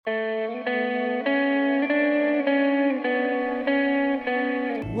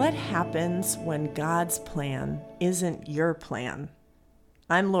What happens when God's plan isn't your plan?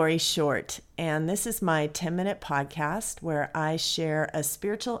 I'm Lori Short, and this is my 10-minute podcast where I share a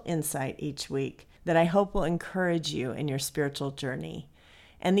spiritual insight each week that I hope will encourage you in your spiritual journey.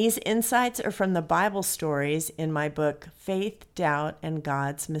 And these insights are from the Bible stories in my book, Faith, Doubt, and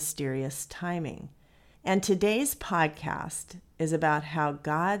God's Mysterious Timing. And today's podcast is about how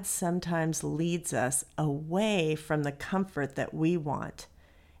God sometimes leads us away from the comfort that we want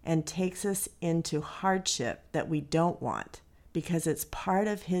and takes us into hardship that we don't want because it's part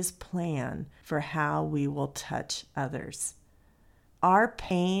of His plan for how we will touch others. Our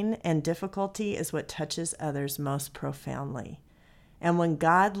pain and difficulty is what touches others most profoundly. And when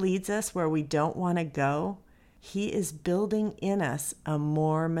God leads us where we don't want to go, He is building in us a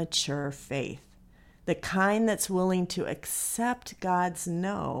more mature faith. The kind that's willing to accept God's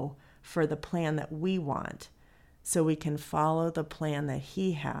no for the plan that we want so we can follow the plan that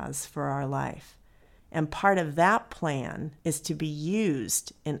He has for our life. And part of that plan is to be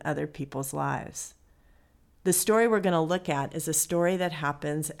used in other people's lives. The story we're going to look at is a story that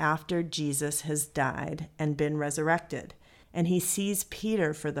happens after Jesus has died and been resurrected, and He sees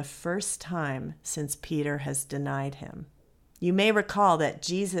Peter for the first time since Peter has denied Him. You may recall that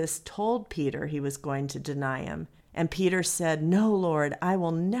Jesus told Peter He was going to deny Him, and Peter said, "No, Lord, I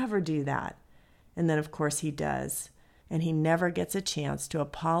will never do that." And then, of course, he does, and he never gets a chance to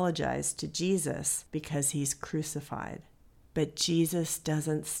apologize to Jesus because he's crucified. But Jesus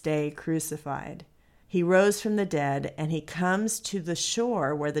doesn't stay crucified. He rose from the dead, and He comes to the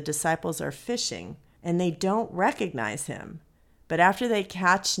shore where the disciples are fishing, and they don't recognize Him. But after they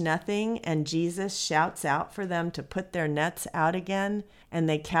catch nothing and Jesus shouts out for them to put their nets out again and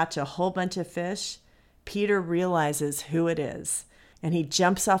they catch a whole bunch of fish, Peter realizes who it is, and he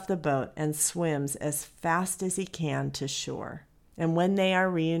jumps off the boat and swims as fast as he can to shore. And when they are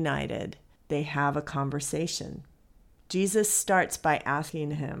reunited, they have a conversation. Jesus starts by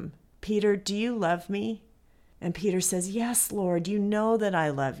asking him, "Peter, do you love me?" And Peter says, "Yes, Lord, you know that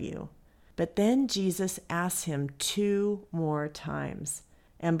I love you." But then Jesus asks him 2 more times,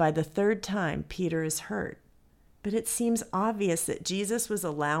 and by the 3rd time, Peter is hurt. But it seems obvious that Jesus was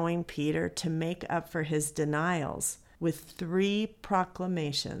allowing Peter to make up for his denials with 3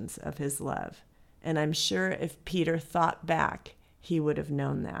 proclamations of His love. And I'm sure if Peter thought back, he would have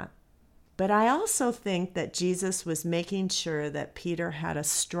known that. But I also think that Jesus was making sure that Peter had a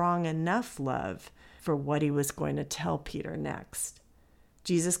strong enough love for what He was going to tell Peter next.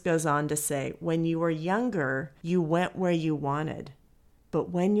 Jesus goes on to say, "When you were younger, you went where you wanted. But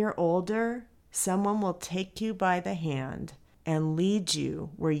when you're older, someone will take you by the hand and lead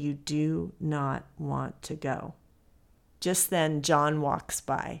you where you do not want to go." Just then, John walks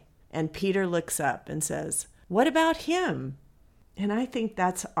by, and Peter looks up and says, "What about him?" And I think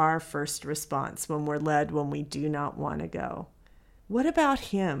that's our first response when we're led when we do not want to go. What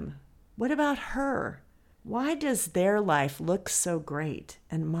about him? What about her? Why does their life look so great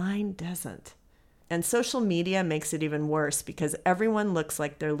and mine doesn't? And social media makes it even worse because everyone looks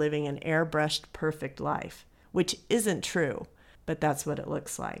like they're living an airbrushed perfect life, which isn't true, but that's what it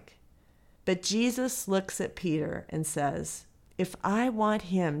looks like. But Jesus looks at Peter and says, "If I want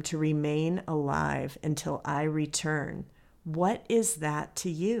him to remain alive until I return, what is that to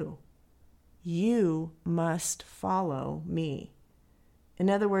you? You must follow me."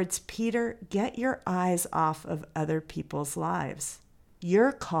 In other words, Peter, get your eyes off of other people's lives.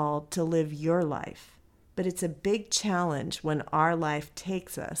 You're called to live your life, but it's a big challenge when our life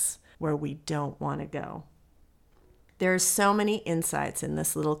takes us where we don't want to go. There are so many insights in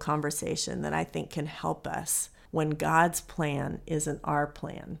this little conversation that I think can help us when God's plan isn't our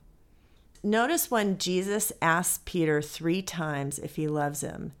plan. Notice when Jesus asks Peter 3 times if he loves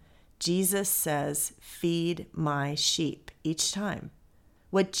him, Jesus says, "Feed my sheep," each time.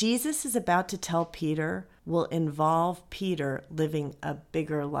 What Jesus is about to tell Peter will involve Peter living a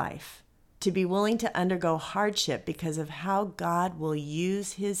bigger life, to be willing to undergo hardship because of how God will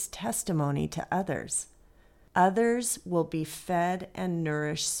use his testimony to others. Others will be fed and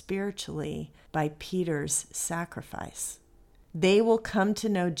nourished spiritually by Peter's sacrifice. They will come to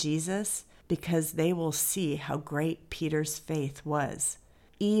know Jesus because they will see how great Peter's faith was,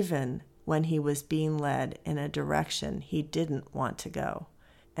 even when he was being led in a direction he didn't want to go,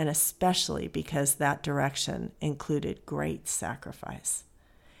 and especially because that direction included great sacrifice.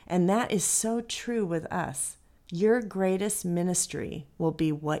 And that is so true with us. Your greatest ministry will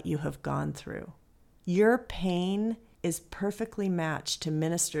be what you have gone through. Your pain is perfectly matched to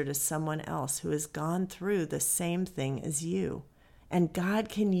minister to someone else who has gone through the same thing as you. And God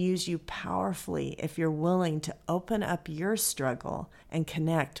can use you powerfully if you're willing to open up your struggle and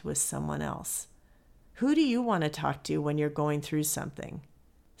connect with someone else. Who do you want to talk to when you're going through something?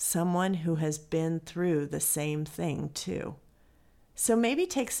 Someone who has been through the same thing too. So maybe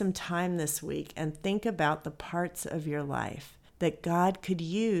take some time this week and think about the parts of your life that God could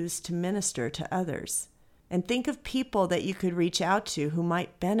use to minister to others. And think of people that you could reach out to who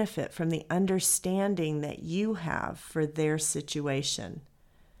might benefit from the understanding that you have for their situation.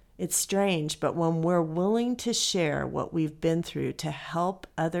 It's strange, but when we're willing to share what we've been through to help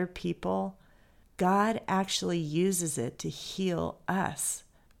other people, God actually uses it to heal us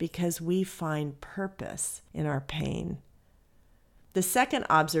because we find purpose in our pain. The second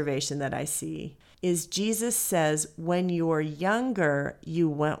observation that I see is Jesus says, when you're younger, you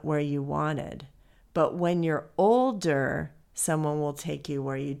went where you wanted. But when you're older, someone will take you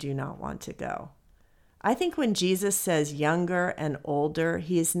where you do not want to go. I think when Jesus says younger and older,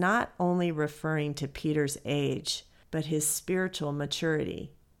 he is not only referring to Peter's age, but his spiritual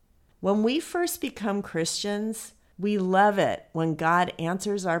maturity. When we first become Christians, we love it when God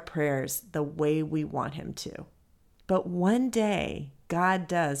answers our prayers the way we want him to. But one day, God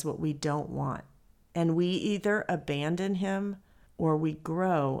does what we don't want, and we either abandon him or we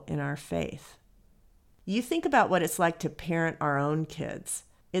grow in our faith. You think about what it's like to parent our own kids.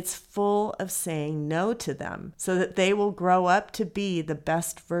 It's full of saying no to them so that they will grow up to be the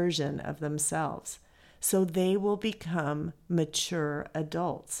best version of themselves, so they will become mature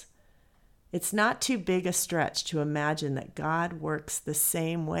adults. It's not too big a stretch to imagine that God works the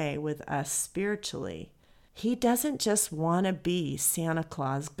same way with us spiritually. He doesn't just want to be Santa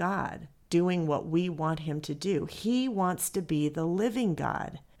Claus God, doing what we want him to do. He wants to be the living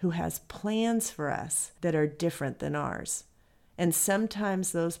God who has plans for us that are different than ours. And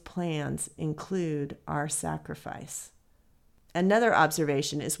sometimes those plans include our sacrifice. Another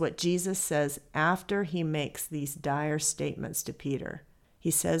observation is what Jesus says after he makes these dire statements to Peter.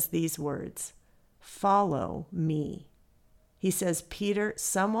 He says these words, "Follow me." He says, "Peter,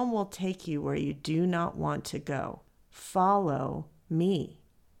 someone will take you where you do not want to go. Follow me."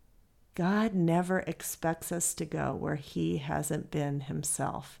 God never expects us to go where he hasn't been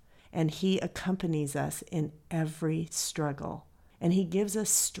himself, and he accompanies us in every struggle, and he gives us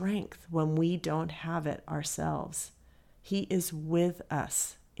strength when we don't have it ourselves. He is with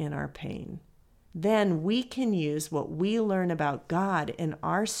us in our pain. Then we can use what we learn about God in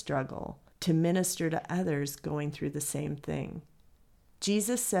our struggle to minister to others going through the same thing.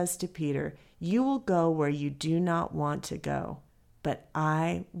 Jesus says to Peter, "You will go where you do not want to go, but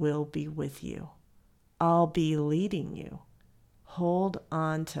I will be with you. I'll be leading you. Hold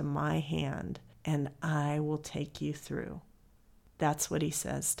on to my hand, and I will take you through." That's what he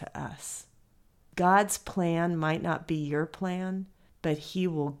says to us. God's plan might not be your plan, but he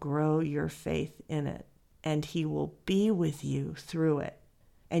will grow your faith in it, and he will be with you through it.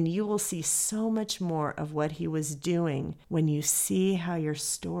 And you will see so much more of what he was doing when you see how your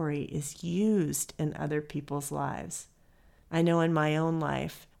story is used in other people's lives. I know in my own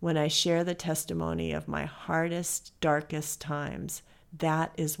life, when I share the testimony of my hardest, darkest times,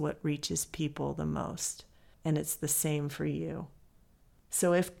 that is what reaches people the most. And it's the same for you.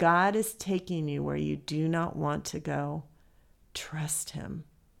 So if God is taking you where you do not want to go, trust him.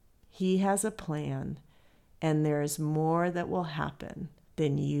 He has a plan, and there is more that will happen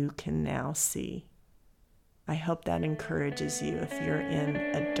than you can now see. I hope that encourages you if you're in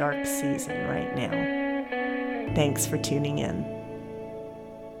a dark season right now. Thanks for tuning in.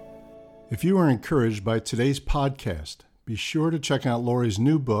 If you are encouraged by today's podcast, be sure to check out Lori's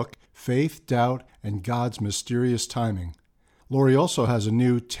new book, Faith, Doubt, and God's Mysterious Timing. Lori also has a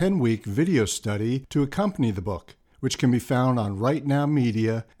new 10-week video study to accompany the book, which can be found on Right Now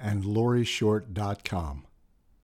Media and LoriShort.com.